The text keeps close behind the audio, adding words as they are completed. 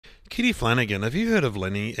Kitty Flanagan, have you heard of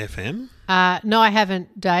Lenny FM? No, I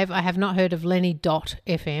haven't, Dave. I have not heard of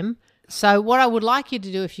Lenny.fm. So what I would like you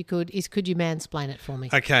to do, if you could you mansplain it for me?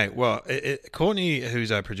 Okay, well, Courtney, who's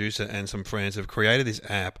our producer, and some friends have created this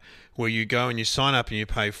app where you go and you sign up and you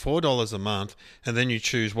pay $4 a month and then you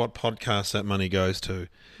choose what podcast that money goes to.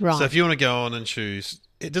 Right. So if you want to go on and choose,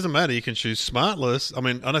 it doesn't matter, you can choose Smartless. I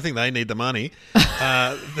mean, I don't think they need the money.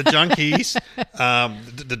 The Junkies,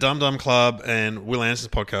 the Dum Dum Club and Will Anderson's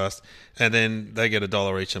podcast, and then they get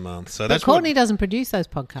 $1 each a month. So But Courtney doesn't produce those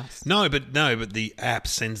podcasts. No, but the app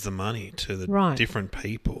sends the money to the different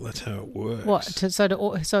people. That's how it works. What?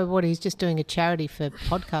 So what? He's just doing a charity for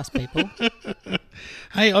podcast people.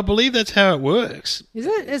 Hey, I believe that's how it works. Is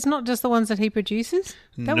it? It's not just the ones that he produces?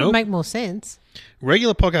 That Nope. would make more sense.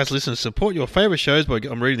 Regular podcast listeners support your favourite shows by,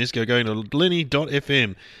 I'm reading this, going to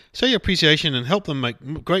Lenny.fm. Show your appreciation and help them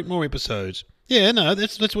make great more episodes. Yeah, no,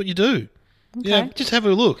 that's what you do. Okay. Yeah, just have a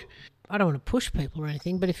look. I don't want to push people or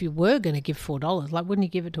anything, but if you were going to give $4, wouldn't you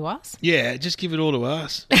give it to us? Yeah, just give it all to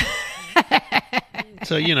us.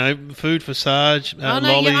 So, food for Sarge,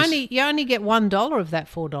 lollies. You only get $1 of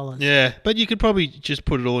that $4. Yeah, but you could probably just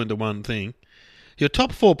put it all into one thing. Your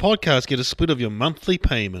top 4 podcasts get a split of your monthly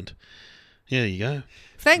payment. Yeah, there you go.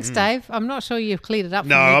 Thanks, Dave. I'm not sure you've cleared it up for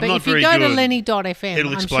No, me, I'm but not if you very go to good. Lenny.fm,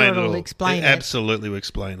 It'll I'm explain sure it all. it'll explain It it. absolutely will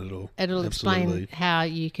explain it all. It'll explain Absolutely. how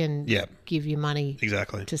you can give your money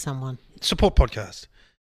Exactly. to someone. Support podcast.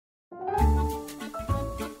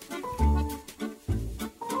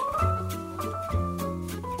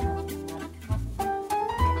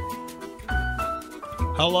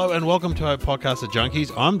 Hello and welcome to our podcast, The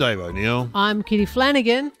Junkies. I'm Dave O'Neill. I'm Kitty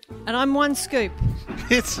Flanagan And I'm One Scoop.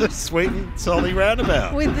 It's a sweet and salty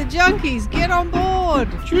roundabout. with the Junkies. Get on board.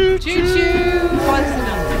 Choo Choo choo. What's the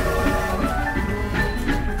number?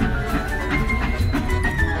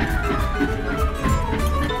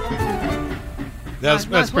 That's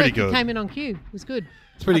Nice pretty work. You good. came in on cue. It was good.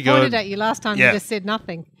 It's pretty I pointed good. at you last time. Yeah. You just said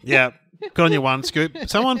nothing. Yeah. Good on your One Scoop.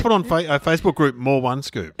 Someone put on a Facebook group, More One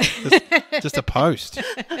Scoop. Just a post.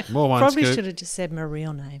 More One Probably Scoop. should have just said my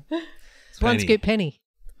real name. It's One Penny. Scoop Penny.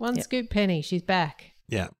 One Yep. Scoop Penny. She's back.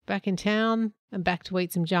 Yeah. Back in town and back to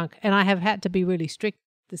eat some junk. And I have had to be really strict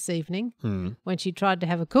this evening when she tried to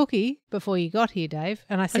have a cookie before you got here, Dave.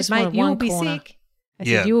 And I said, just mate, wanted you will one be corner." sick. I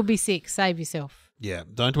Yeah. said, you will be sick. Save yourself. Yeah.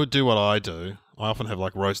 Don't do what I do. I often have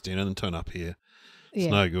like roast dinner and turn up here. It's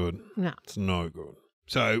Yeah. no good. No. It's no good.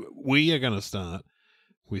 So we are going to start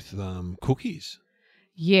with cookies.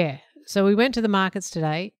 Yeah. So we went to the markets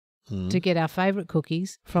today Mm. to get our favourite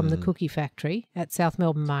cookies from the cookie factory at South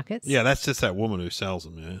Melbourne Markets. Yeah, that's just that woman who sells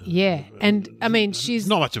them. Yeah. Yeah. And I mean, she's,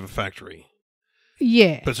 not much of a factory,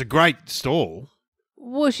 yeah. but it's a great stall.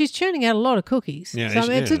 Well, she's churning out a lot of cookies. Yeah, So I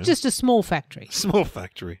mean, yeah. it's just a small factory. Small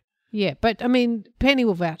factory. Yeah. But I mean, Penny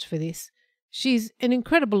will vouch for this. She's an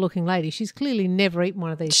incredible looking lady. She's clearly never eaten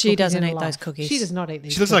one of these She cookies doesn't in her eat those life. cookies. She does not eat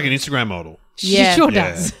these She looks like an cookies. Instagram model. She Yeah. sure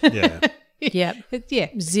Yeah, does. yeah. Yep. Yeah.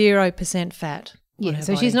 0% fat. on Yeah. her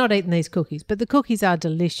So she's body. not eating these cookies, but the cookies are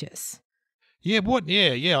delicious. Yeah, what?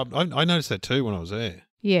 Yeah. I noticed that too when I was there.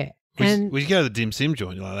 Yeah. We go to the dim sim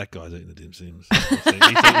joint. You're like, that guy's eating the dim sims.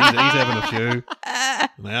 he's having a few.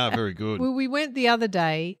 And they are very good. Well, we went the other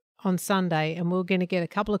day on Sunday and we were going to get a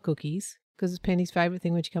couple of cookies because it's Penny's favourite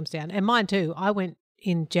thing when she comes down. And mine too. I went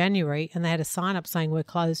in January and they had a sign up saying we're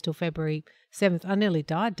closed till February 7th. I nearly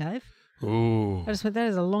died, Dave. Ooh. I just went, that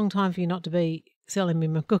is a long time for you not to be selling me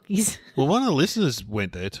my cookies. Well, one of the listeners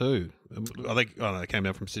went there too. I think they came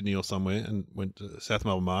down from Sydney or somewhere and went to South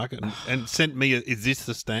Melbourne Market and sent me, is this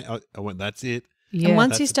the stand? I went, that's it. Yeah. And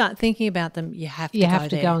once you start thinking about them, you have to you go have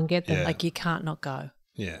to there. go and get them. Yeah. Like you can't not go.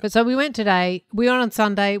 Yeah. But so we went today. We went on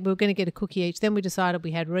Sunday. We were going to get a cookie each. Then we decided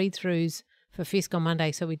we had read-throughs for Fisk on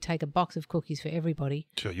Monday, so we'd take a box of cookies for everybody.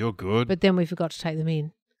 Sure, you're good. But then we forgot to take them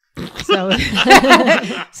in. So,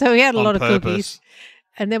 so we had a On lot of purpose. cookies.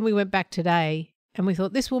 And then we went back today and we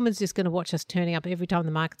thought, this woman's just going to watch us turning up every time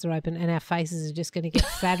the markets are open and our faces are just going to get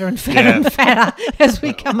fatter and fatter Yeah. and fatter as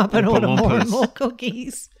we come up and order more and Oompa more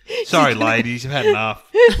cookies. Sorry, ladies, you've had enough.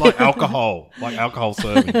 Like alcohol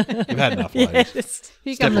serving. You've had enough, ladies. Yes.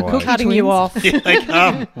 Here Step come the away. cookie Cutting you twins. off. Here they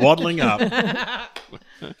come, waddling up.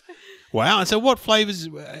 Wow. And so what flavours?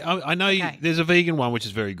 I know Okay. there's a vegan one, which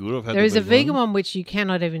is very good. I've had There the is a vegan one which you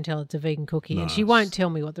cannot even tell it's a vegan cookie, and she Nice. won't tell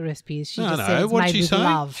me what the recipe is. She No, just no. says it's What made did she with say?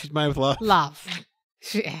 love. She's made with love. Love.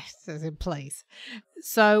 Yes, I said, please.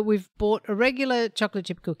 So we've bought a regular chocolate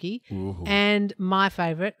chip cookie Ooh. and my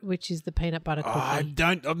favourite, which is the peanut butter cookie.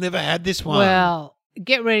 I've never had this one. Well,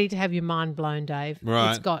 get ready to have your mind blown, Dave.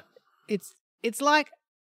 Right. It's like,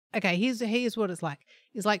 okay, here's what it's like.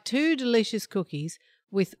 It's like two delicious cookies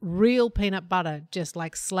with real peanut butter, just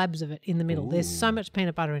like slabs of it in the middle. There's so much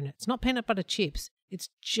peanut butter in it. It's not peanut butter chips. It's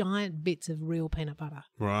giant bits of real peanut butter.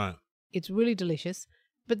 Right. It's really delicious.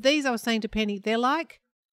 But these, I was saying to Penny, they're like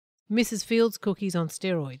Mrs. Fields cookies on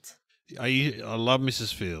steroids. I love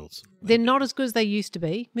Mrs. Fields. They're not as good as they used to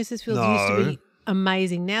be. Mrs. Fields used to No. be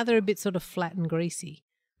amazing. Now they're a bit sort of flat and greasy.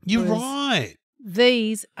 You're Whereas- right.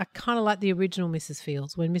 These are kind of like the original Mrs.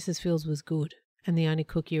 Fields, when Mrs. Fields was good and the only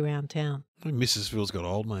cookie around town. I think Mrs. Fields got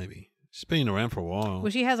old, maybe. She's been around for a while.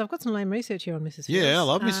 Well, she has. I've got some lame research here on Mrs. Fields. Yeah, I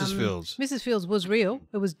love Mrs. Fields. Mrs. Fields was real.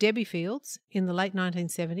 It was Debbie Fields in the late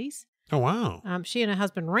 1970s. Oh, wow. She and her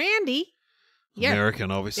husband, Randy. Yeah, American,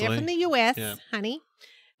 obviously. they're from the US, Yeah. honey.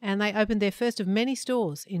 And they opened their first of many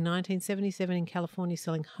stores in 1977 in California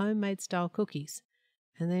selling homemade style cookies.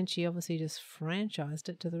 And then she obviously just franchised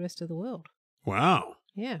it to the rest of the world. Wow.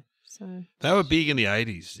 Yeah. So They were big in the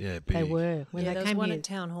 80s. Yeah, big. they were. When yeah, they there was came one here. at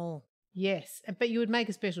Town Hall. Yes. But you would make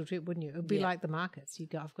a special trip, wouldn't you? It would be Yeah. like the markets. You'd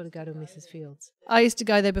go, I've got to go to Mrs. Fields. I used to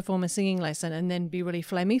go there before my singing lesson and then be really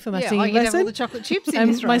phlegmy for my yeah, singing you'd have all lesson. the chocolate chips in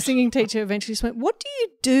And this my right? singing teacher eventually just went, "What do you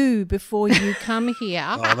do before you come here?"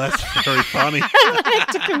 Oh, that's very funny. I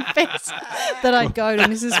had to confess that I'd go to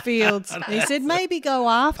Mrs. Fields. And he said, "Maybe go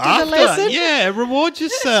after the lesson." Yeah, reward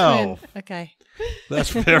yourself. Okay. That's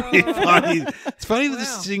very funny. It's funny that the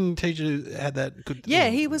singing teacher had that good. Yeah,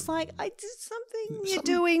 he was like, "I did something you're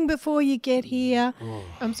doing before you get here."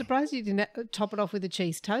 I'm surprised you didn't top it off with a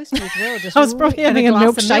cheese toast as well. Just I was probably and having a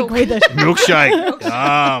glass of milkshake milk. with it. Milkshake.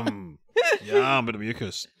 Yum. Yum, bit of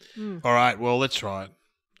mucus. All right, well, let's try it.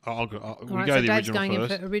 We'll All right, go so the Dave's original going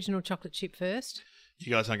first. in for original chocolate chip first.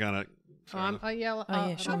 You guys aren't going to. Oh, yeah, Oh,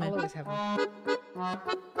 yeah, sure, I'll man. always have one.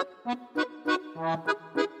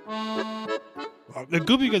 They're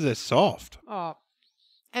good because they're soft. Oh,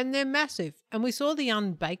 and they're massive. And we saw the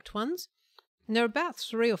unbaked ones, and they're about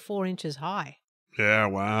 3 or 4 inches high. Yeah,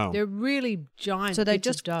 wow. They're really giant. So they bits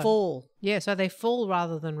of just dough. fall. Yeah, so they fall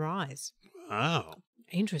rather than rise. Wow.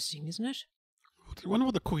 Interesting, isn't it? I wonder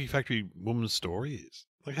what the Cookie Factory woman's story is.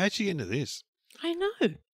 Like, how'd she get into this? I know.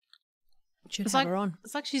 Should It's have like, her on.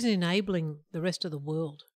 it's like she's enabling the rest of the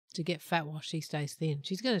world to get fat while she stays thin.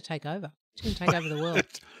 She's going to take over. She's going to take over the world.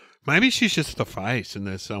 Maybe she's just the face and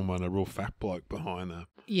there's someone, a real fat bloke behind her.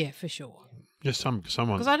 Yeah, for sure. Just someone.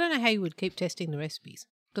 Because I don't know how you would keep testing the recipes.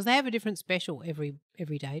 Because they have a different special every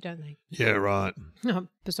day, don't they? Yeah, right. No,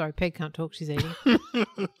 sorry, Peg can't talk. She's eating.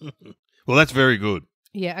 Well, that's very good.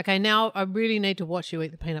 Yeah, okay, now I really need to watch you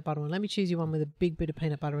eat the peanut butter one. Let me choose you one with a big bit of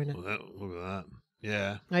peanut butter in it. Well, look at that.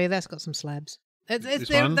 Yeah. Oh, yeah, that's got some slabs. This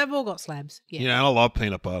one? They've all got slabs. Yeah. Yeah, I love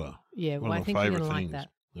peanut butter. Yeah, One well, I of think my you're favourite going to things. like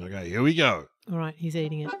that. Okay, here we go. All right, he's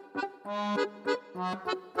eating it.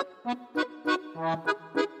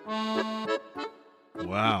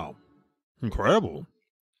 Wow. Incredible.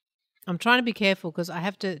 I'm trying to be careful because I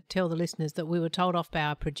have to tell the listeners that we were told off by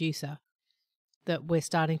our producer that we're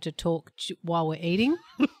starting to talk while we're eating.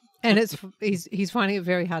 And he's finding it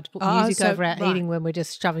very hard to put music over our eating when we're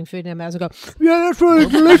just shoving food in our mouths and go, yeah, that's really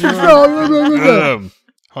delicious.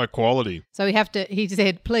 High quality. So he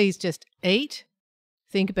said, please just eat,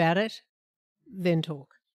 think about it, then talk.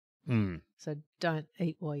 Mm. So don't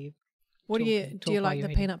eat while you What do you talk do? You while like you're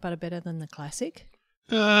the eating. peanut butter better than the classic?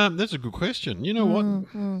 That's a good question. You know what?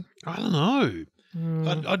 I don't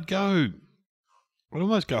know. I'd go. I'd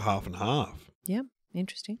almost go half and half. Yeah,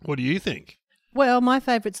 interesting. What do you think? Well, my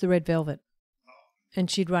favourite's the red velvet, and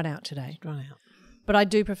she'd run out today. Run out. But I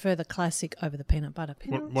do prefer the classic over the peanut butter.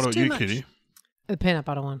 What about you, Kitty? The peanut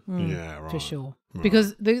butter one. Yeah, right. For sure. Right.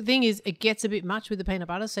 Because the thing is, it gets a bit much with the peanut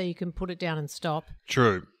butter, so you can put it down and stop.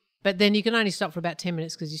 True. But then you can only stop for about 10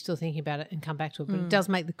 minutes because you're still thinking about it and come back to it. But it does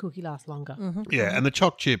make the cookie last longer. Yeah, and the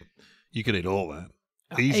choc chip, you could eat all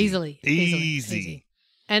that. Easily. Easy.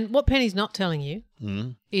 And what Penny's not telling you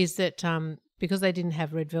Mm. is that because they didn't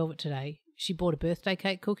have red velvet today, she bought a birthday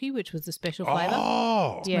cake cookie, which was the special flavour.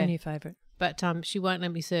 Oh. Yeah. My new favourite. But she won't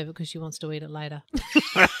let me serve it because she wants to eat it later.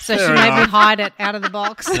 So Fair she made me enough. hide it out of the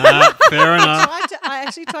box. Nah, fair enough. I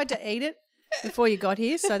actually tried to eat it before you got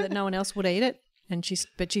here so that no one else would eat it.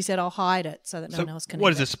 But she said, I'll hide it so that no one else can eat it.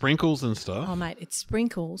 What is it, sprinkles and stuff? Oh, mate, it's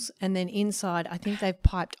sprinkles. And then inside, I think they've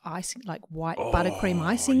piped icing, like white buttercream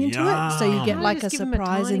icing into it. So you get Can I like a just give 'em a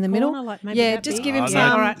surprise tiny in the middle. corner, like maybe Yeah, that just big? give him Oh, some.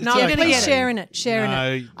 no, all right. No, I'm yeah, gonna please get it. sharing it. Sharing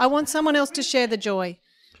No. it. I want someone else to share the joy.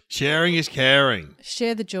 Sharing is caring.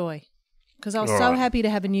 Share the joy. Because I was All so right. happy to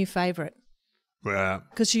have a new favourite. Yeah.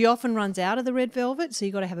 Because she often runs out of the red velvet, so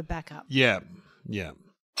you got to have a backup. Yeah.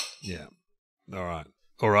 All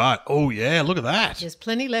right. Oh, yeah, look at that. There's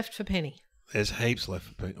plenty left for Penny. There's heaps left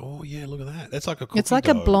for people. Oh, yeah, look at that. That's like a cookie It's like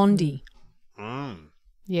a dough. blondie. Mm.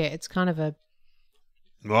 Yeah, it's kind of a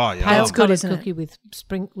Oh, yeah. That's good, coloured isn't it? cookie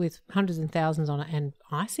with hundreds and thousands on it and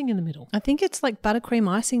icing in the middle. I think it's like buttercream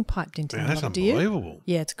icing piped into Yeah, the that's middle. Do you? unbelievable.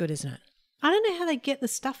 Yeah, it's good, isn't it? I don't know how they get the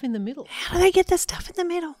stuff in the middle How do they get the stuff in the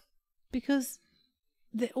middle? because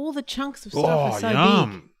all the chunks of stuff Oh, are so big.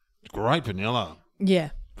 yum. Great vanilla Yeah.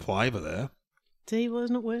 flavour there. See,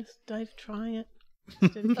 wasn't it worth Dave trying it?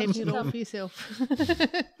 Instead of keeping it all for yourself.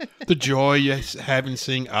 The joy you have in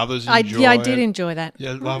seeing others I enjoy did it. enjoy that.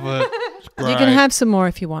 Yeah, love it. It's great. You can have some more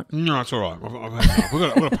if you want. No, it's all right. I've had enough.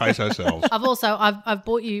 We've got to pace ourselves. I've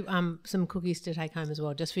bought you some cookies to take home as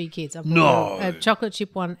well, just for your kids. I've No. bought a chocolate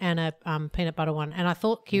chip one and a peanut butter one, and I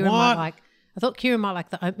thought Kieran What? might like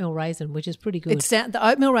the oatmeal raisin, which is pretty good. The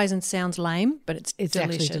oatmeal raisin sounds lame, but it's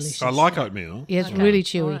actually delicious. delicious. I like oatmeal. Yeah, it's really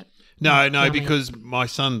chewy. All right. No, Yummy. because my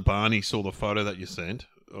son Barney saw the photo that you sent.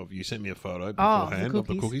 You sent me a photo beforehand of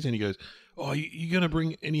the cookies, and he goes, "Oh, you going to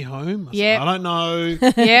bring any home?" I said, Yeah. I don't know.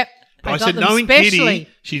 Yep. I got said, them knowing specially. Kitty,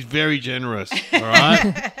 she's very generous. All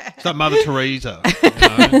right, it's like Mother Teresa. You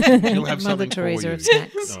know? She'll have Mother something Teresa for you. of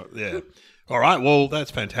snacks. Oh, yeah. All right. Well, that's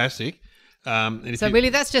fantastic. And if So you- really,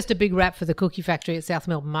 that's just a big wrap for the Cookie Factory at South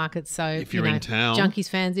Melbourne Market. So If you're in town- Junkies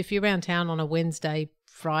fans, if you're around town on a Wednesday,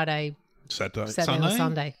 Friday, Saturday, or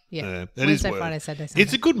Sunday, yeah, that Wednesday, is worth. Friday, Saturday, Sunday.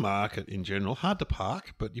 It's a good market in general. Hard to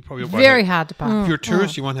park, but you probably won't Very have- hard to park. If you're a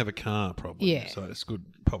tourist, you won't have a car, probably. Yeah. So it's good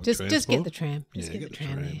public Just transport. get the tram. Just Yeah, get the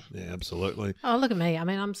tram there. Yeah, absolutely. Oh, look at me. I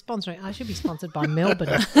mean, I'm sponsoring. I should be sponsored by Melbourne.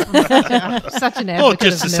 I'm such an advocate Oh,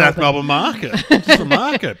 just the of South Melbourne. Melbourne market. Just the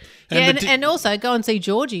market. Yeah, the and also go and see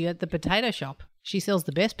Georgie at the potato shop. She sells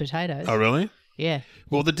the best potatoes. oh, really? Yeah.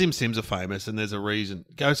 Well, the dim sims are famous, and there's a reason.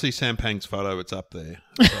 Go see Sam Pang's photo; it's up there.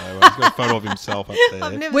 So, he's got a photo of himself up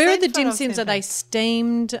there. Where are the dim sims? Are they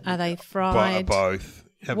steamed? Are they fried? Both.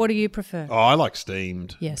 What do you prefer? Oh, I like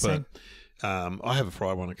steamed. Yeah, but I have a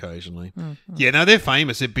fried one occasionally. Mm-hmm. Yeah, no, they're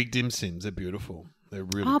famous. They're big dim sims. They're beautiful. They're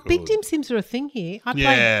really Oh, good. big dim sims are a thing here.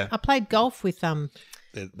 Yeah. I played golf with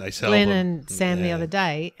They sell Glenn them. and Sam the Yeah, other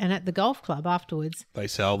day, and at the golf club afterwards, They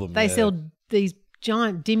sell them. they yeah. sell these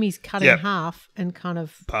giant dimmies cut Yep. in half and kind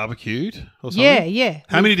of barbecued or something. yeah.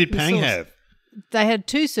 How with- many did with Pang sauce. have? They had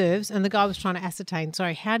 2 serves, and the guy was trying to ascertain.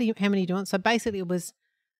 Sorry, how many do you want? So basically, I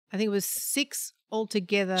think it was 6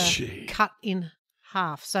 altogether Gee. cut in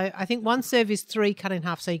half. So I think one serve is 3 cut in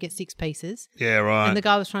half, so you get 6 pieces. Yeah, right. And the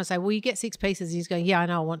guy was trying to say, "Well, you get 6 pieces." He's going, "Yeah, I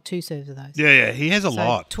know. I want 2 serves of those." yeah. He has a So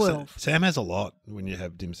lot. 12. Sam has a lot when you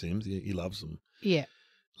have dim sims. He loves them. Yeah.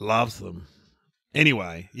 Loves them.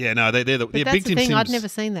 Anyway, yeah, no, they're But big that's the dim thing. sims. I'd never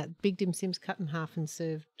seen that. Big dim sims cut in half and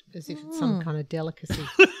served as if it's some kind of delicacy.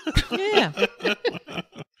 Yeah.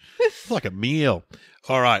 It's like a meal.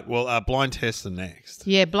 All right. Well, blind tests are next.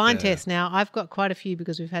 Yeah, blind Yeah. test. Now, I've got quite a few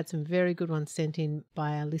because we've had some very good ones sent in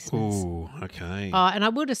by our listeners. Ooh, okay. And I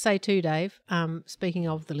will just say too, Dave, speaking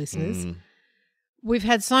of the listeners, Mm. we've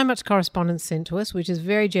had so much correspondence sent to us, which is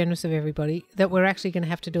very generous of everybody, that we're actually going to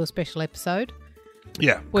have to do a special episode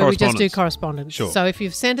Yeah, where we just do correspondence. correspondence. Sure. So if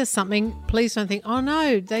you've sent us something, please don't think, oh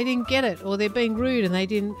no, they didn't get it or they're being rude and they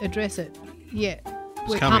didn't address it. Yeah, It's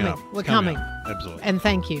we're coming coming. up. We're It's coming coming. up. Absolutely. And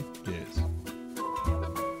thank you. Yes.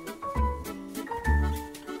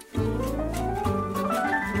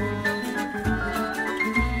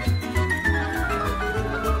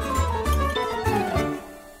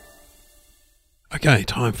 Okay,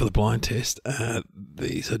 time for the blind test.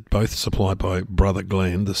 These are both supplied by brother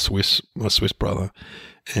Glenn, my Swiss brother,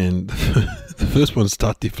 and the first one is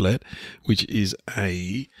tartiflette, which is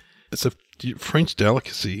it's a French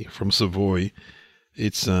delicacy from Savoy.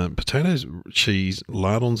 It's potatoes, cheese,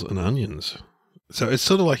 lardons, and onions. So it's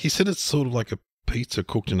sort of like, he said it's sort of like a pizza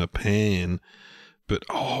cooked in a pan, but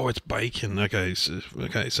it's bacon. Okay,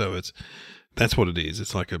 so that's what it is.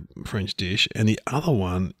 It's like a French dish. And the other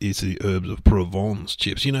one is the herbs of Provence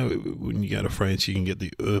chips. You know, when you go to France, you can get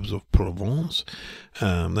the herbs of Provence.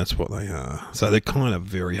 That's what they are. So they're kind of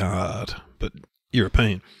very hard, but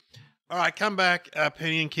European. All right, come back,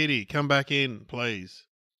 Penny and Kitty. Come back in, please.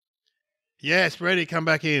 Yes, ready. Come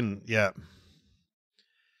back in. Yeah.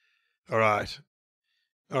 All right.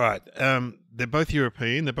 They're both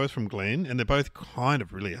European. They're both from Glen, and they're both kind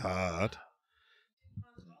of really hard.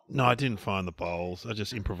 No, I didn't find the bowls. I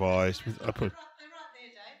just improvised.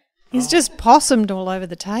 He's just possumed all over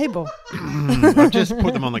the table. I just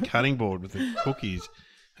put them on the cutting board with the cookies,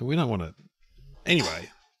 and we don't want to. Anyway,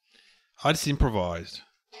 I just improvised.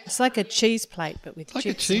 It's like a cheese plate, but with Like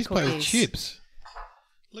chips a cheese and plate with cookies. chips.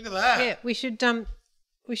 Look at that. Yeah, we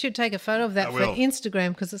should take a photo of that I for will. Instagram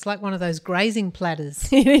because it's like one of those grazing platters.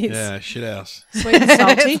 It is. Yeah, shit house. Sweet and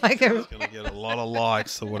salty. It's like a It's going to get a lot of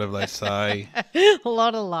likes or whatever they say.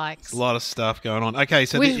 lot of likes. A lot of stuff going on. Okay,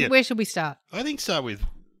 so Where should we start? I think start with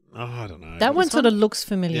I don't know. That one sort of looks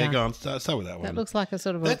familiar. Yeah, go on. Start with that one. That looks like a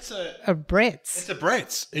sort of That's a Bretts. It's a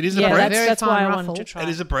Bretts. It is Yeah, a Bretts. that's why I fine wanted ruffle. to try. It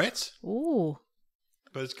is a Bretts. Ooh.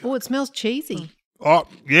 But it's Oh, it smells cheesy. Oh,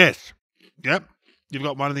 yes. Yep. You've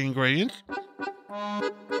got one of the ingredients.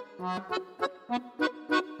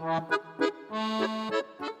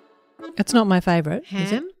 It's not my favourite,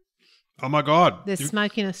 is it? Ham. Oh, my God. There's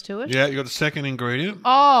smokiness to it. Yeah, you got the second ingredient.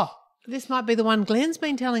 Oh, this might be the one Glenn's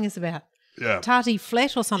been telling us about. Yeah. Tarty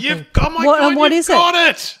flat or something. Oh, my What- God, and what you've is it? got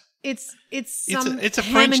it. It's some it's a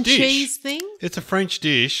ham French and dish. cheese thing. It's a French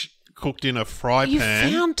dish cooked in a fry You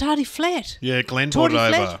pan. found tarty flat. Yeah, Glenn brought Tarty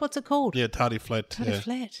it over. flat? What's it called? Yeah, tarty flat. Tarty yeah.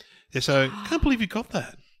 flat. Yeah, so can't believe you got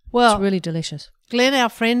that. Well, It's really delicious. Glenn, our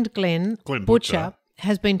friend Glenn, Glenn Butcher, Butcher.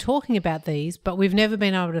 has been talking about these, but we've never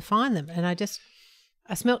been able to find them. And I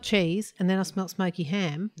smelt cheese and then I smelt smoky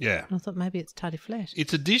ham. Yeah. And I thought maybe it's tarty flat.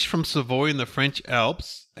 It's a dish from Savoy in the French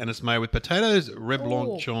Alps, and it's made with potatoes,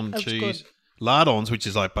 reblochon that's cheese, good. lardons, which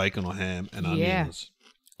is like bacon or ham, and Yeah. onions.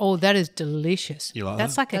 Oh, that is delicious. You like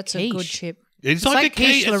That's that? like That's a a quiche. good chip. It's like like a quiche.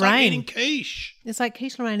 quiche It's like Lorraine. eating quiche. It's like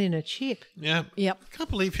quiche Lorraine in a chip. Yeah. Yep. Can't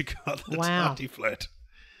believe you got the Wow. tarty flat.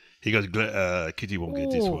 He goes, Kitty won't get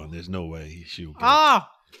this Ooh. one. There's no way she'll get Ah,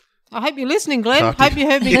 I hope you're listening, Glenn. Tarty- Hope you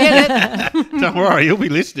heard me get it. it. Don't worry, he'll be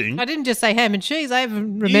listening. I didn't just say ham and cheese. I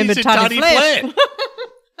even You remembered said tarty flat.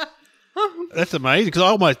 That's amazing because I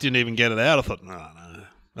almost didn't even get it out. I thought, no.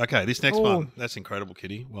 Okay, this next Ooh. one. That's incredible,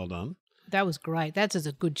 Kitty. Well done. That was great. That's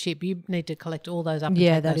a good chip. You need to collect all those up and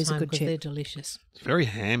Yeah, take that those is a home good 'cause chip. they're delicious. It's very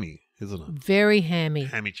hammy, isn't it? Very hammy.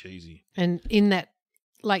 Hammy cheesy. And in that,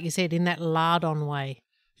 like you said, in that lardon way.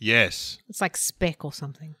 Yes. It's like speck or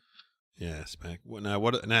something. Yeah, smack.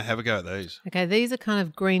 Now have a go at these. Okay, these are kind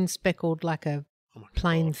of green speckled like a Oh my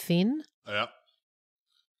plain God. thin. Yeah.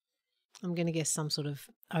 I'm going to guess some sort of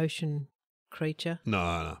ocean creature.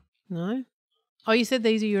 No. No? Oh, you said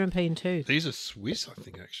these are European too. These are Swiss, I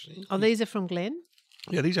think, actually. Oh, these are from Glen?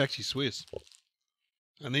 Yeah, these are actually Swiss.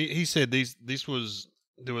 And he said there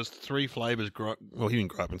was 3 flavors. Well, he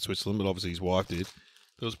didn't grow up in Switzerland, but obviously his wife did.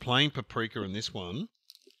 There was plain paprika in this one,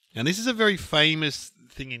 and this is a very famous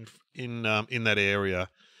thing in that area,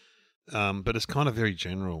 but it's kind of very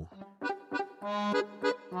general.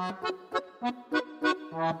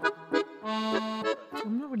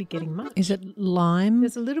 I'm not really getting much. Is it lime?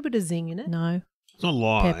 There's a little bit of zing in it. No. It's not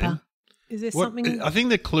lime. Pepper. Is there What- something? I think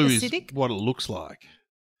the clue acidic? is what it looks like.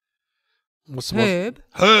 What's Herb?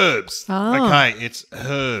 Herbs. Oh. Okay, it's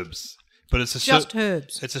herbs, but it's a Just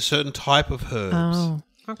herbs. It's a certain type of herbs. Oh.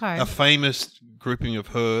 Okay. A famous grouping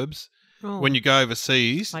of herbs. Oh. When you go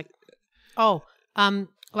overseas. Like,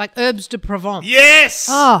 like herbs de Provence. Yes.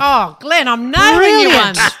 Oh, Glenn, I'm nailing you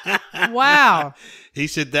Brilliant. one. Wow. He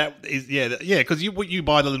said that is because you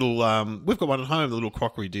buy the little we've got one at home, the little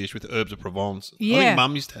crockery dish with herbs of Provence. I Yeah. think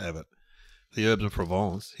Mum used to have it. The herbs of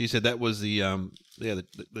Provence. He said that was the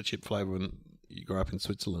chip flavour when you grew up in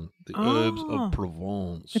Switzerland. The herbs Oh. of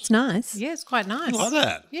Provence. It's nice. Yeah, it's quite nice. I like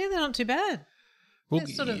that. Yeah, they're not too bad. Well,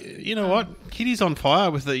 It's sort of, you know what? Kitty's on fire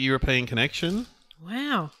with the European connection.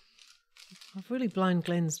 Wow. I've really blown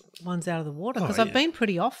Glenn's ones out of the water because Oh, I've yeah. been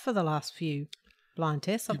pretty off for the last few blind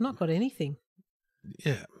tests. I've not got anything.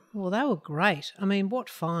 Yeah. Well, they were great. I mean, what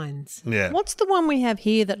finds? Yeah. What's the one we have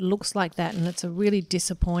here that looks like that and it's a really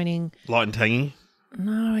disappointing? Light and tangy.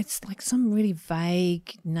 No, it's like some really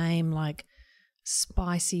vague name like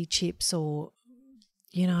spicy chips or,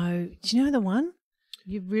 do you know the one?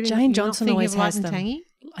 You really Jane you're not Johnson thinking always of light has and them. tangy?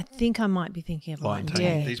 I think I might be thinking of Light light and and tangy.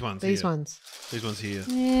 tangy. These ones These here. ones. These ones here.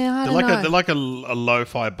 Yeah, I They're don't like know. they're like a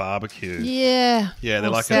lo-fi barbecue. Yeah. Yeah, they're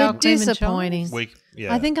Or like sour a cream and disappointing. chives. weak.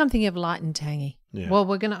 Yeah. I think I'm thinking of light and tangy. Yeah. Well,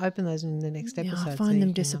 we're going to open those in the next Yeah, episode. I so find you them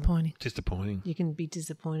can, disappointing. disappointing. you can be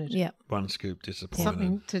disappointed. Yeah. One scoop disappointed.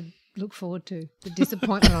 Something to look forward to. The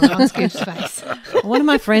disappointment on one scoop's face. One of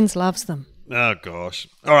my friends loves them. Oh gosh.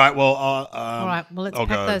 All right. Well, All right, well, let's I'll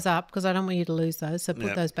pack go. those up because I don't want you to lose those. So put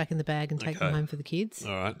Yep. those back in the bag and take them Okay. home for the kids.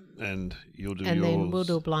 All right, and you'll do And yours. then we'll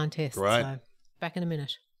do a blind test. Great. So back in a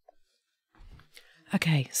minute.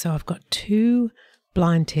 Okay, so I've got 2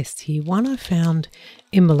 blind tests here. One I found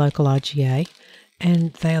in my local IGA,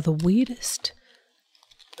 and they are the weirdest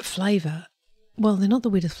flavour. Well, they're not the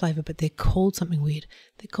weirdest flavour, but they're called something weird.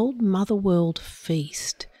 They're called Motherworld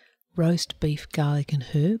Feast roast beef, garlic and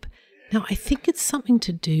herb. Now, I think it's something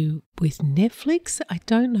to do with Netflix. I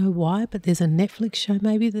don't know why, but there's a Netflix show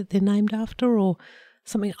maybe that they're named after or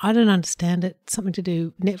something. I don't understand it. Something to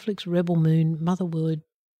do Netflix, Rebel Moon, Motherworld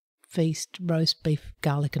Feast, roast beef,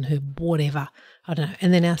 garlic and herb, whatever. I don't know.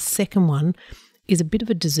 And then our second one is a bit of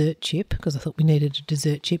a dessert chip because I thought we needed a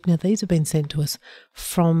dessert chip. Now, these have been sent to us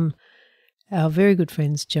from our very good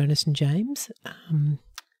friends Jonas and James.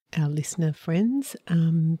 our listener friends.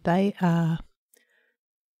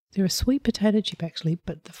 They're a sweet potato chip actually,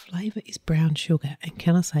 but the flavour is brown sugar. And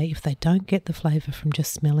can I say, if they don't get the flavour from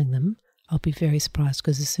just smelling them, I'll be very surprised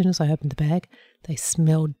because as soon as I opened the bag, they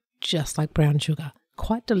smelled just like brown sugar.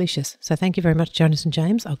 Quite delicious. So thank you very much, Jonas and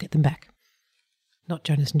James. I'll get them back. Not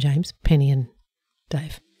Jonas and James, Penny and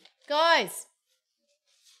Dave. Guys.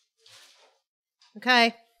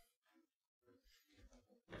 Okay.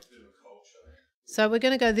 So we're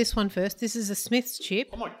going to go this one first. This is a Smith's chip.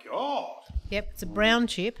 Oh my God. Yep, it's a brown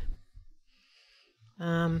chip.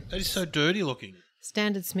 That is so dirty looking.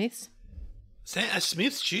 Standard Smith's. A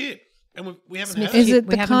Smith's chip. And we haven't Smith's had Is it. it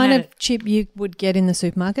We the haven't kind had of it. chip you would get in the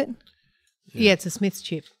supermarket? Yeah, it's a Smith's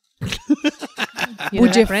chip. You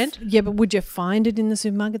Would know you that brand? Yeah, but would you find it in the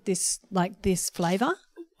supermarket? This flavour?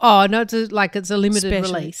 Oh no, it's a limited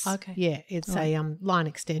Special. release. Okay. Yeah, it's All a line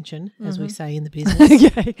extension, as we say in the business.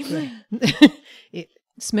 Okay. It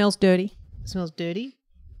Smells dirty. smells dirty.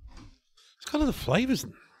 It's kind of the flavours.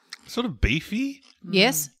 Sort of beefy.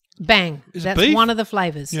 Yes, bang. Is it That's beef? one of the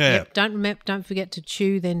flavours. Yeah. Yep. Don't forget to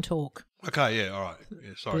chew then talk. Okay, yeah, all right.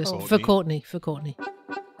 Yeah, sorry, Just Courtney. for Courtney.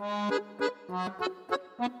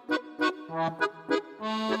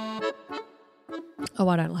 Oh,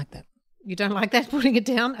 I don't like that. You don't like that? Putting it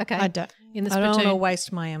down? Okay. I don't. In the I don't want to spittoon.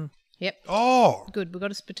 waste my Yep. Oh, Good. We've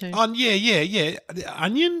got a spittoon. yeah. The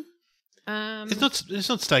onion? Um, It's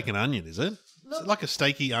not steak and onion, is it? It's like a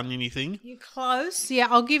steaky oniony thing. You're close. Yeah,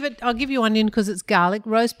 I'll give you onion because it's garlic,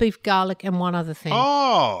 roast beef, garlic, and one other thing.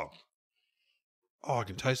 Oh, I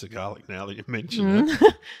can taste the garlic now that you mention it.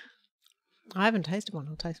 I haven't tasted one.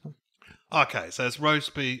 I'll taste one. Okay, so it's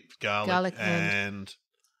roast beef, garlic Garlic and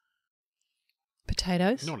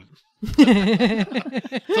potatoes. not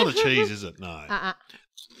it's not a cheese, is it? No. Uh-uh.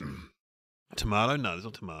 Tomato? No, there's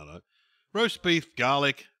not tomato. Roast beef,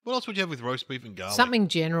 garlic. What else would you have with roast beef and garlic? Something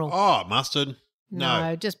general. Oh, mustard.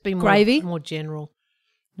 No, just be more, Gravy? more general.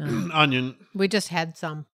 No. Onion. We just had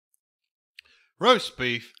some. Roast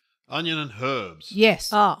beef, onion and herbs. Yes.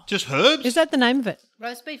 Oh, Just herbs? is that the name of it?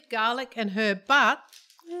 Roast beef, garlic, and herb, but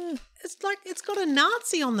it's like it's got a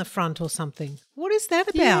Nazi on the front or something. What is that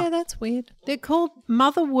about? Yeah, that's weird. They're called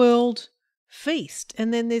Mother World Feast,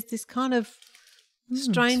 and then there's this kind of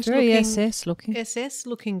strange It's very looking SS looking. SS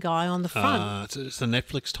looking guy on the front. It's the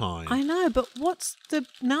Netflix tie. I know, but what's the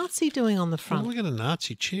Nazi doing on the Oh, front? we got a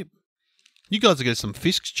Nazi chip. You guys will get some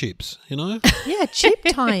Fisk's chips, you know? Yeah, chip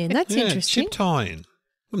tie-in. That's yeah, interesting. chip tie-in.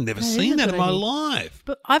 I've never That is seen a that good in my idea. life.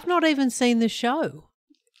 But I've not even seen the show.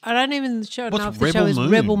 I don't even What's know if the show Rebel is Moon?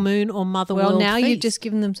 Rebel Moon or Mother Well, World now Feast. you've just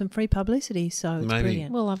given them some free publicity, so it's Maybe.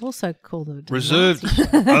 brilliant. Well, I've also called them Reserved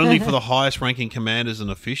Nazi. only for the highest-ranking commanders and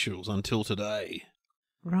officials until today.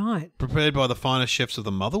 Right. Prepared by the finest chefs of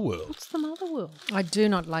the mother world. What's the Mother World? I do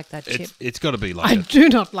not like that chip. It's got to be like I a, do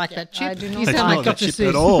not like that chip. I do You not it's sound like not like that Dr. chip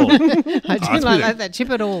at Seuss. all. I do it's not pretty- like that chip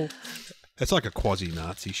at all. It's like a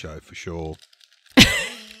quasi-Nazi show for sure.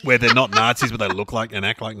 Where they're not Nazis, but they look like and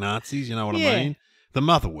act like Nazis. You know what Yeah. I mean? The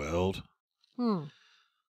mother world. Hmm.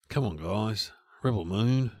 Come on, guys. Rebel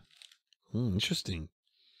Moon. Interesting.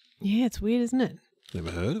 Yeah, it's weird, isn't it?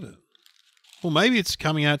 Never heard of it. Well, maybe it's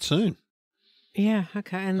coming out soon. Yeah,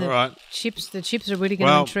 okay. And the All right. chips are really going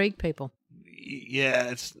Well- to intrigue people. Yeah,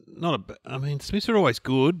 it's not I mean, Smiths are always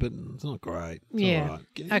good, but it's not great. It's Yeah. all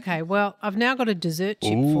right. Okay, well, I've now got a dessert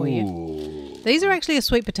chip for you. Ooh. These are actually a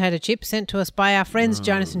sweet potato chip sent to us by our friends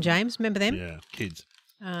Jonas and James. Remember them? Yeah, kids.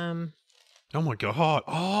 Um, Oh my god!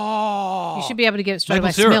 Oh, you should be able to get it straight maple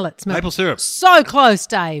away. syrup. Smell it. Smell Maple it. syrup. So close,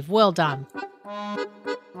 Dave. Well done.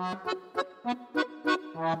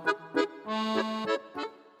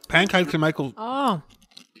 Pancakes and maple. Oh,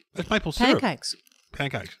 It's maple syrup. pancakes.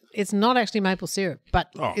 Pancakes. It's not actually maple syrup, but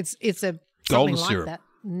Oh. it's a Golden something like syrup. that.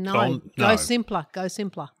 No, Golden- go no. simpler. Go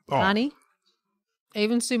simpler. Oh, Honey.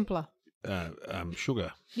 Even simpler.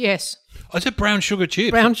 Sugar. Yes, I said brown sugar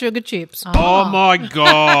chips. brown sugar chips. Oh my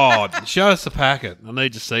god! Show us the packet. I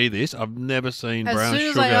need to see this. I've never seen As brown soon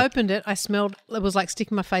as sugar. I opened it, I smelled. It was like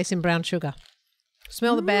sticking my face in brown sugar.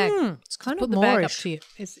 Smell the bag. It's kind Put of the bag up Moorish. to you.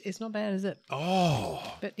 It's not bad, is it? Oh,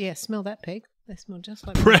 But yeah, smell that, Peg. They smell just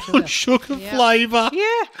like brown sugar Yeah. flavour.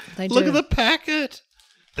 Yeah, They Look do. at the packet.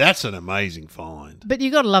 That's an amazing find. but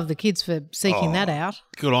you got to love the kids for seeking that out.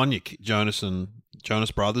 Good on you, Jonas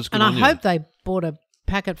Brothers. Good And I on you. hope they bought a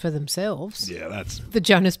packet for themselves. Yeah, that's The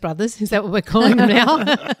Jonas Brothers. Is that what we're calling them now?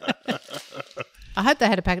 I hope they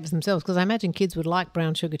had a packet to themselves because I imagine kids would like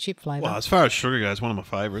brown sugar chip flavour. well. As far as sugar goes, one of my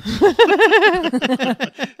favourites.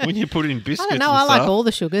 When you put it in biscuits, I don't know. and I like stuff. all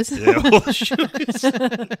the sugars. Yeah, all the sugars.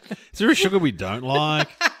 Is there a sugar we don't like?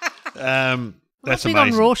 That's Not big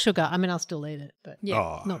amazing. on raw sugar. I mean, I'll still eat it, but Yeah.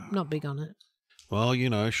 Oh. not big on it. Well, you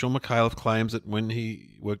know, Sean McAuliffe claims that when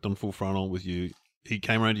he worked on Full Frontal with you, he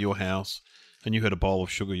came around to your house and you had a bowl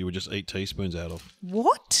of sugar you would just eat teaspoons out of.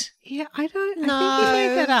 What? Yeah, I don't. No, I think he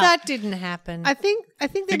made that up. that didn't happen. I think there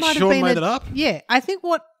Think might Sean have been made it up? Yeah, I think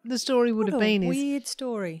what the story would What have a been is weird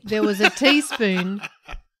story. there was a teaspoon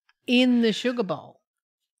in the sugar bowl.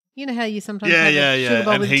 You know how you sometimes Yeah, have yeah, a yeah. sugar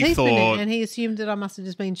bowl And with a he teaspoon in thought- it, and he assumed that I must have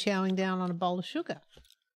just been chowing down on a bowl of sugar.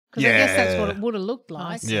 Because I guess that's what Yeah. it would have looked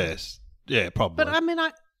like. Yes. Yeah, probably. But I mean,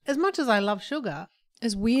 as much as I love sugar,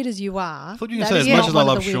 As weird as you are, I thought you were that gonna is say as not much as one I of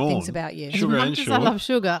love the weird Sean. things about you. Sugar as and much as sugar. I love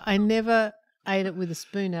sugar, I never ate it with a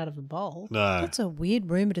spoon out of a bowl. No. That's a weird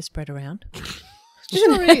rumour to spread around.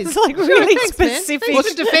 Sure is. It's like Sure, really thanks, man. specific.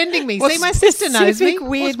 Thanks for defending me. what's See, my sister knows me. specific What's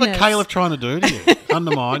weirdness. McAuliffe trying to do to you?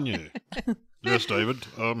 Undermine you. Yes, David.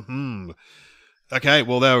 Okay,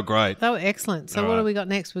 well, they were great. They were excellent. So All what right. do we got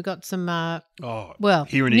next? We've got some, Oh, well,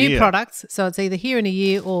 here in a new year. products. So it's either here in a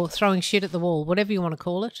year or throwing shit at the wall, whatever you want to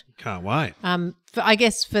call it. Can't wait. I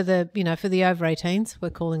guess for the for the over 18s, we're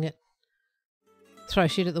calling it throw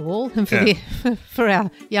shit at the wall, and for Yeah. for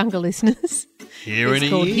our younger listeners, Here it's in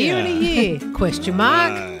a called year. Here in a Year? Question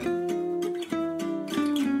mark. Right.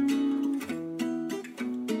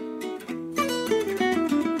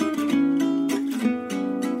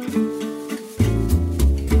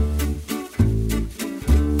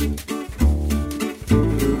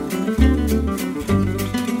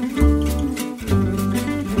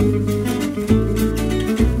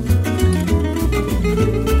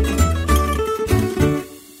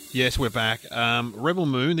 Yes, we're back. Rebel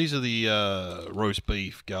Moon. These are the roast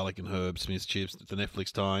beef, garlic and herb Smith's chips that the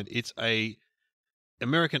Netflix tied. It's a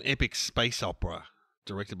American epic space opera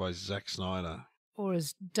directed by Zack Snyder. Or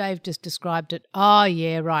as Dave just described it, oh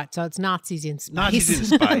yeah, right. So it's Nazis in space.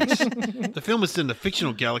 Nazis in space. The film is set in a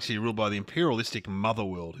fictional galaxy ruled by the imperialistic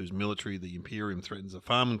Motherworld, whose military, the Imperium, threatens a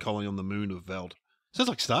farming colony on the moon of Veld. Sounds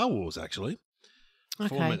like Star Wars, actually.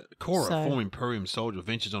 Okay, Cora, so- former Imperium soldier,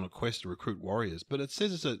 ventures on a quest to recruit warriors, but it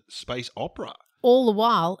says it's a space opera. All the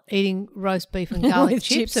while eating roast beef and garlic With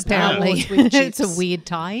chips, chips, apparently. Star Wars with It's a chips. weird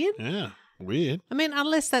tie-in. Yeah, weird. I mean,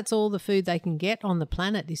 unless that's all the food they can get on the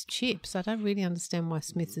planet is chips, I don't really understand why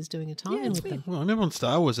Smiths is doing a tie-in with them. Well, I remember on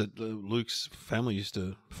Star Wars that Luke's family used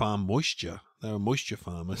to farm moisture. They were moisture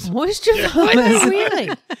farmers. Moisture farmers. Really?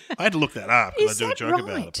 I had to look that up because Is I do a that joke about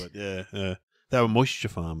right? it. But yeah, they were moisture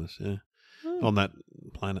farmers. Yeah, on that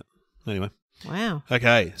planet. Anyway, Wow.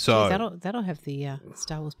 okay, so Geez, that'll have the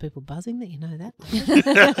Star Wars people buzzing that you know that.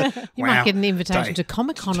 You Wow. might get an invitation Dave- to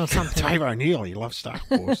Comic-Con or something. Dave O'Neill, he loves Star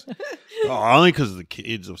Wars. Only because of the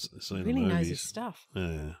kids have seen Really the knows movies. his stuff.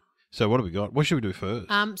 Yeah. So what have we got? What should we do first?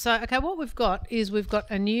 Okay, what we've got is we've got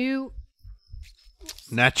a new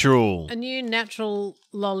Natural. natural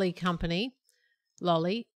lolly company,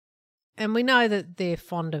 Lolly, and we know that they're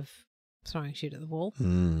fond of throwing shit at the wall.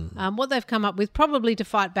 What they've come up with, probably to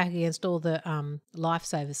fight back against all the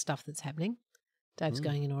lifesaver stuff that's happening. Dave's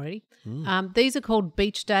going in already. These are called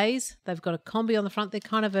Beach Days. They've got a combi on the front. They're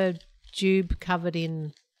kind of a tube covered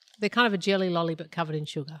in. They're kind of a jelly lolly but covered in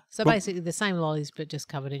sugar. So basically the same lollies but just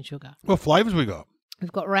covered in sugar. What flavours we got?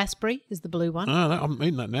 We've got raspberry is the blue one, Oh, I'm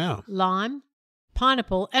eating that now. lime,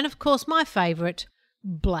 pineapple, and of course my favourite,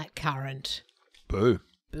 blackcurrant. Boo.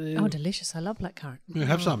 Oh, delicious. I love blackcurrant. Yeah,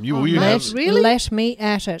 have some. You Oh, will you mate. have? Really? Let me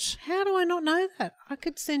at it. How do I not know that? I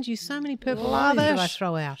could send you so many purple Love lollies that it. I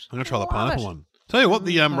throw out. I'm gonna try the Love pineapple it. one. Tell you what,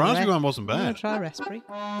 the Try raspberry ra- one wasn't I'm going bad. to try raspberry.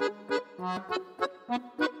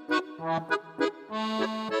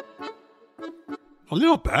 Oh, they're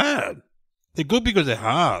not bad. They're good because they're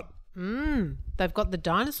hard. They've got the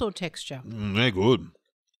dinosaur texture. They're good.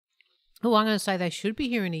 Oh, I'm going to say they should be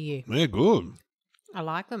here in a year. They're good. I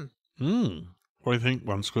like them. What do you think,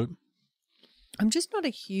 One Scoop? I'm just not a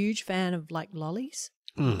huge fan of like lollies.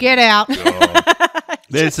 Get out.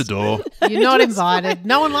 There's the door. You're not invited.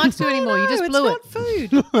 No one likes you anymore. You just No, blew it. it's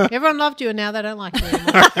not food. Everyone loved you and now they don't like you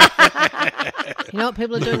anymore. You know what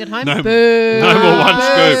people are doing at home? No- Boo. no more One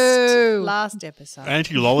Scoop. Boo. Last episode.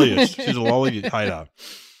 Anti-lollyist. She's a lolly hater.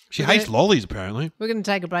 She hates lollies, apparently. We're going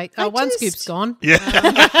to take a break. I One just- scoop's gone.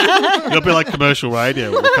 Yeah. It'll be like commercial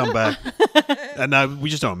radio. We'll come back. And no, we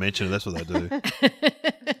just don't mention it. That's what they do.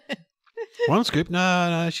 One Scoop?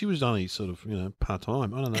 No, she was only sort of,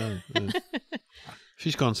 part-time. I don't know. Yeah.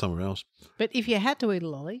 She's gone somewhere else. But if you had to eat a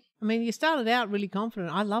lolly, I mean, you started out really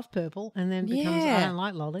confident. I love purple, and then it becomes I Yeah. don't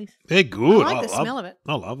like lollies. They're good. I like the smell of it.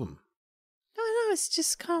 I love them. No, it's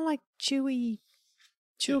just kind of like chewy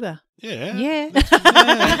sugar. Yeah. Yeah.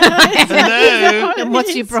 Hello. And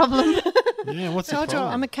what's your problem? Yeah, what's the Told you,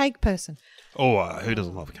 problem? I'm a cake person. Oh, who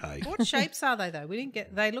doesn't love cake? What shapes are they though? We didn't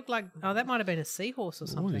get. They look like. Oh, that might have been a seahorse or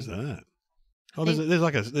something. What is that? Oh, there's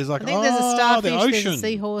like I think there's a starfish, the ocean. there's a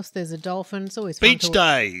seahorse, there's a dolphin. It's always fun Beach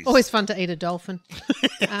days. Always fun to eat a dolphin.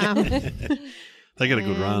 They get a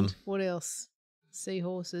good run. And what else?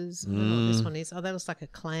 Seahorses. I don't know what this one is. Oh, that looks like a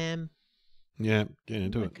clam. Yeah, get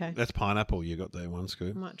into it. Okay. That's pineapple you got there, one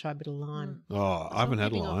scoop. I might try a bit of lime. Oh, I haven't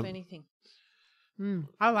had Giving off lime. anything.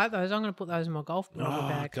 I like those. I'm going to put those in my golf Oh,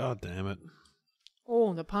 bag. God damn it.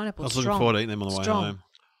 Oh, the I pineapple's was looking strong. forward to eating them on the way Strong. home.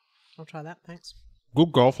 I'll try that. Thanks.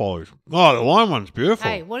 Good golf olives. Oh, the lime one's beautiful.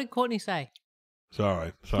 Hey, what did Courtney say?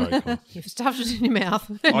 Sorry. Con. You've stuffed it in your mouth.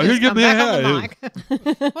 Oh, Just you get come me back out. on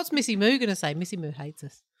the mic. What's Missy Moo going to say? Missy Moo hates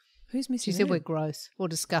us. Who's Missy She said Moo? we're gross or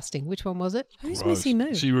disgusting. Which one was it? Who's Gross. Missy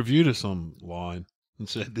Moo? She reviewed us online and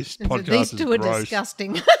said this And podcast said, these is two are gross.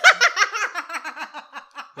 disgusting.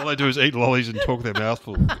 All they do is eat lollies and talk their mouth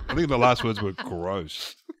full. I think the last words were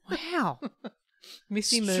gross. Wow.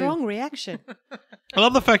 Missy Moo. Strong reaction. I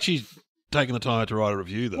love the fact she's taken the time to write a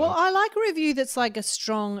review, though. Well, I like a review that's like a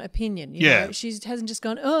strong opinion. You Yeah. know? She hasn't just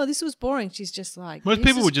gone, oh, this was boring. She's just like, Most this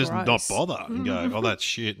people is would just gross. not bother and go, oh, that's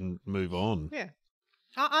shit, and move on. Yeah.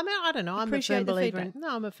 I mean, I don't know. I'm a Appreciate firm the believer in. feedback.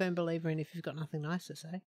 No, I'm a firm believer in if you've got nothing nice to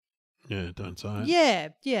say. Yeah, don't say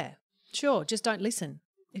it. Yeah. Sure. Just don't listen.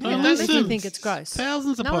 If, Don't if you listen. think it's gross.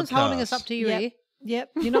 Thousands of No podcasts. one's holding us up to your Yep. ear. Yep.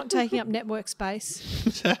 You're not taking up network space.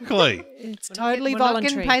 Exactly. It's We're totally not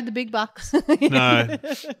voluntary. getting paid the big bucks.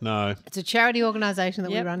 No. It's a charity organisation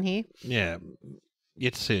that Yep. we run here. Yeah.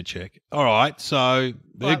 Yet to see a check. All right, so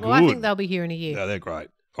they're Right, good. well, I think they'll be here in a year. Yeah, they're great.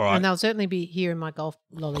 All right. And they'll certainly be here in my golf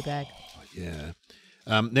lolly bag. Yeah.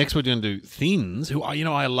 Next, we're going to do Thins. Who, I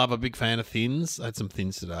love, a big fan of Thins. I had some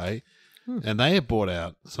Thins today. And they have brought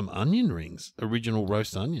out some onion rings, original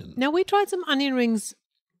roast onion. Now, we tried some onion rings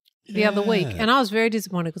the other week, Yeah. and I was very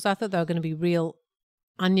disappointed because I thought they were going to be real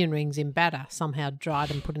onion rings in batter, somehow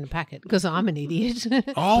dried and put in a packet, because I'm an idiot.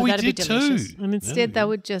 Oh, But we that'd be did delicious. too. And Yeah, instead, we they did.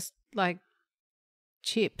 were just like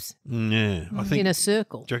chips Yeah. I think. in a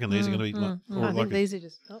circle. Do you reckon these are going to be like, or I like think a- these are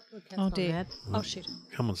just. Oh, the cat's Oh, gone dear. mad. Oh, shit.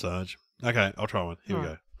 Come on, Sarge. Okay, I'll try one. Here we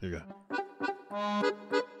All go. Here we go.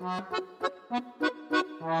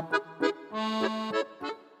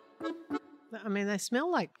 I mean, they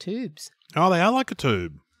smell like tubes. Oh, they are like a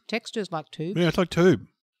tube. Texture's like tubes. Yeah, it's like tube.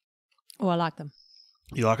 Oh, I like them.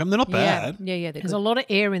 You like them? They're not bad. Yeah, they're There's a good. lot of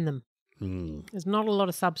air in them. Mm. There's not a lot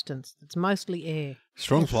of substance. It's mostly air.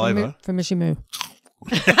 Strong flavour. From Missy Moo.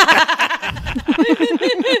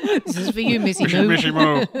 This is for you, Missy Moo. Missy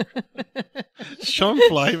Moo. Strong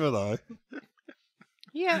flavour, though.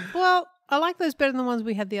 Yeah, well, I like those better than the ones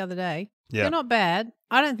we had the other day. Yeah. They're not bad.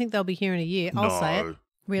 I don't think they'll be here in a year. I'll say it.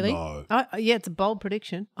 Really? No. Yeah, it's a bold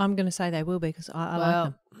prediction. I'm going to say they will be because I like Well,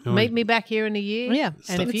 them. Oh, meet me back here in a year. Well, yeah.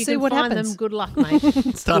 And if Let's you see can what find happens. them, good luck, mate.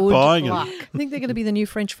 Start Good buying luck. them. I think they're going to be the new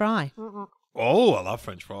French fry. Oh, I love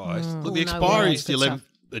French fries. Look, the Oh, no, expiry yeah, is the good 11th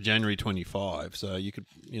of January 25, so you could,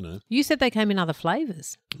 You said they came in other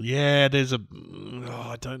flavours. Yeah, there's I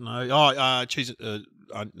don't know. Oh, cheese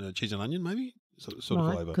and onion, maybe? Sort of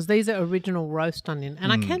flavour. Because these are original roast onion.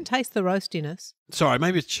 And I can taste the roastiness. Sorry,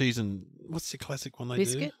 maybe it's cheese and, what's the classic one they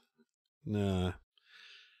Biscuit? do? No.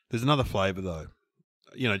 There's another flavour, though.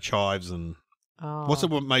 Chives and, Oh, what's the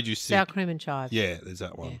one made you sick? sour cream and chives. Yeah, there's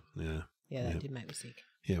that one. Yeah. Yeah, that Yeah. did make me sick.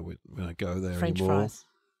 Yeah, we don't go there French anymore. fries.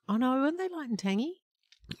 Oh, no, weren't they light and tangy?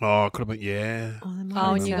 Oh, could have been, yeah. Oh, they might Oh, have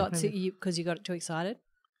and been you sour got cream. because you got too excited.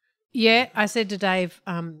 Yeah, I said to Dave,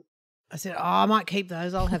 I said, I might keep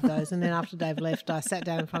those. I'll have those. And then after Dave left, I sat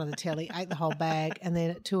down in front of the telly, ate the whole bag, and then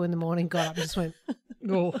at 2 a.m, got up and just went,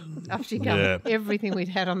 oh, up she come. Yeah. Everything we'd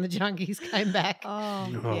had on the junkies came back. Oh,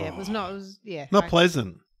 Yeah, it was not, Not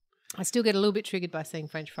pleasant. I still get a little bit triggered by seeing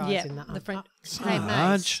French fries yeah. in that. The French. Hey, mate,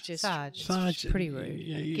 Sarge. Just Sarge, Sarge, pretty rude.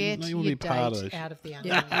 Yeah, you get you your wanna be part date of- out of the Yeah.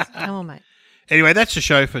 onions. Come on, mate. Anyway, that's the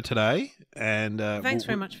show for today. And Thanks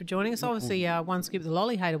very much for joining us. Obviously, one scoop the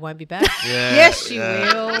lolly hater won't be back. Yeah, Yes, she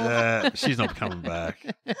will. She's not coming back.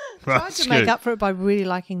 Tried to make up for it by really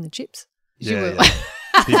liking the chips. She will.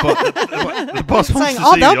 The boss wants Saying, to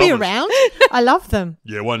oh, see they'll the be others. around. I love them.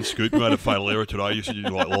 Yeah, one scoop. We made a fatal error today. You said you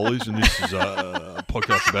like lollies, and this is a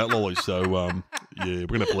podcast about lollies. So, yeah, we're going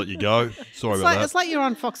to have to let you go. Sorry about that. It's like you're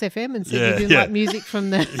on Fox FM and said Yeah, you didn't yeah. like music from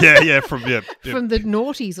the yeah. from the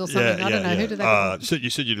noughties or something. I don't know. Who did they You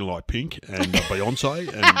said you didn't like Pink and Beyonce,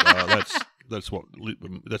 and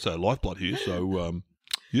that's our lifeblood here. So,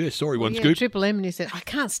 yeah, sorry, one scoop. Triple M, and he said, I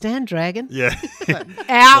can't stand Dragon. Yeah.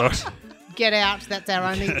 Out. Get out. That's our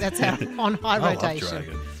on high I love rotation.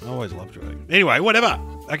 Dragon. I always love Dragon. Anyway, whatever.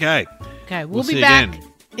 Okay. Okay, We'll we'll see be you back.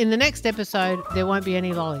 again. In the next episode, there won't be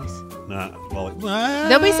any lollies. Nah, lolly.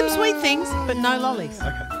 There'll be some sweet things, but no lollies. Okay.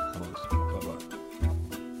 Bye-bye.